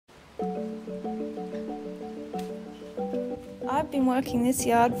I've been working this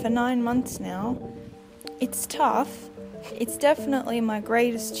yard for 9 months now. It's tough. It's definitely my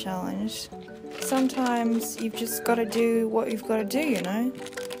greatest challenge. Sometimes you've just got to do what you've got to do, you know?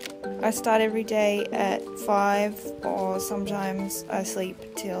 I start every day at 5, or sometimes I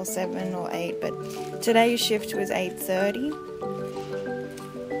sleep till 7 or 8, but today's shift was 8:30.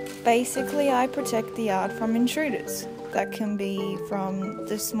 Basically, I protect the yard from intruders. That can be from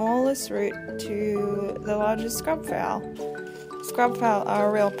the smallest root to the largest scrub fowl. Scrub fowl are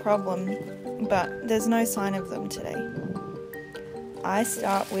a real problem, but there's no sign of them today. I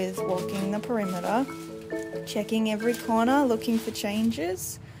start with walking the perimeter, checking every corner, looking for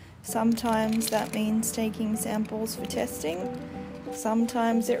changes. Sometimes that means taking samples for testing.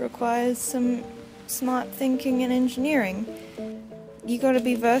 Sometimes it requires some smart thinking and engineering. You got to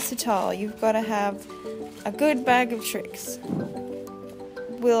be versatile. You've got to have a good bag of tricks.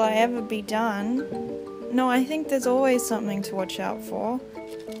 Will I ever be done? No, I think there's always something to watch out for.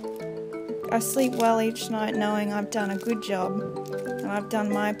 I sleep well each night knowing I've done a good job and I've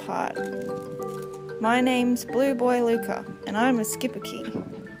done my part. My name's Blue Boy Luca and I'm a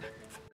Schipperke.